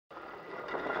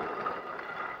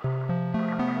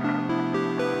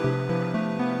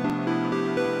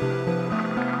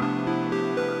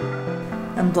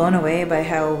I'm blown away by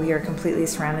how we are completely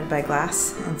surrounded by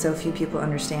glass, and so few people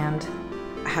understand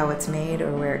how it's made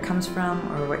or where it comes from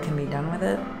or what can be done with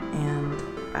it.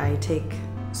 And I take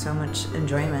so much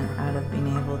enjoyment out of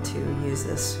being able to use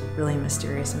this really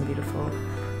mysterious and beautiful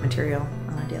material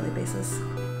on a daily basis.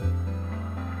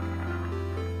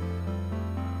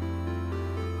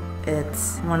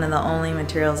 It's one of the only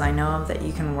materials I know of that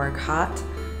you can work hot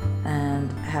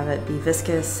and have it be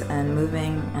viscous and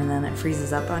moving, and then it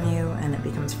freezes up on you and it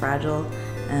becomes fragile,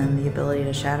 and the ability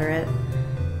to shatter it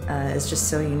is just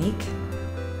so unique.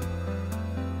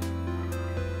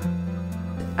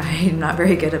 I'm not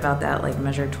very good about that, like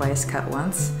measure twice, cut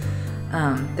once.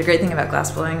 The great thing about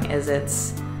glassblowing is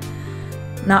it's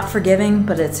not forgiving,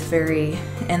 but it's very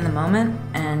in the moment,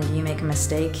 and you make a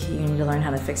mistake, you need to learn how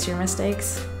to fix your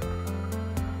mistakes.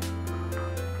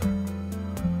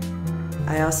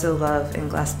 I also love in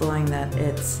glassblowing that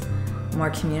it's more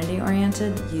community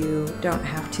oriented. You don't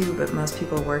have to, but most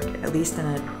people work at least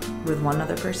with one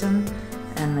other person,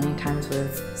 and many times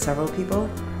with several people.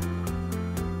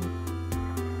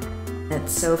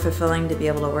 It's so fulfilling to be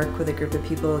able to work with a group of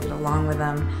people, get along with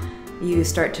them. You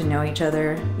start to know each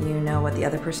other, you know what the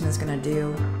other person is going to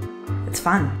do. It's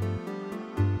fun.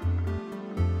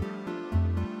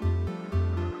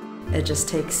 It just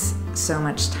takes so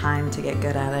much time to get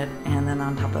good at it, and then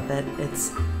on top of it,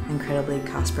 it's incredibly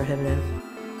cost prohibitive.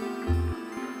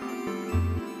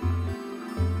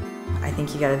 I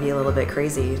think you gotta be a little bit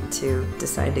crazy to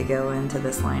decide to go into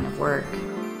this line of work.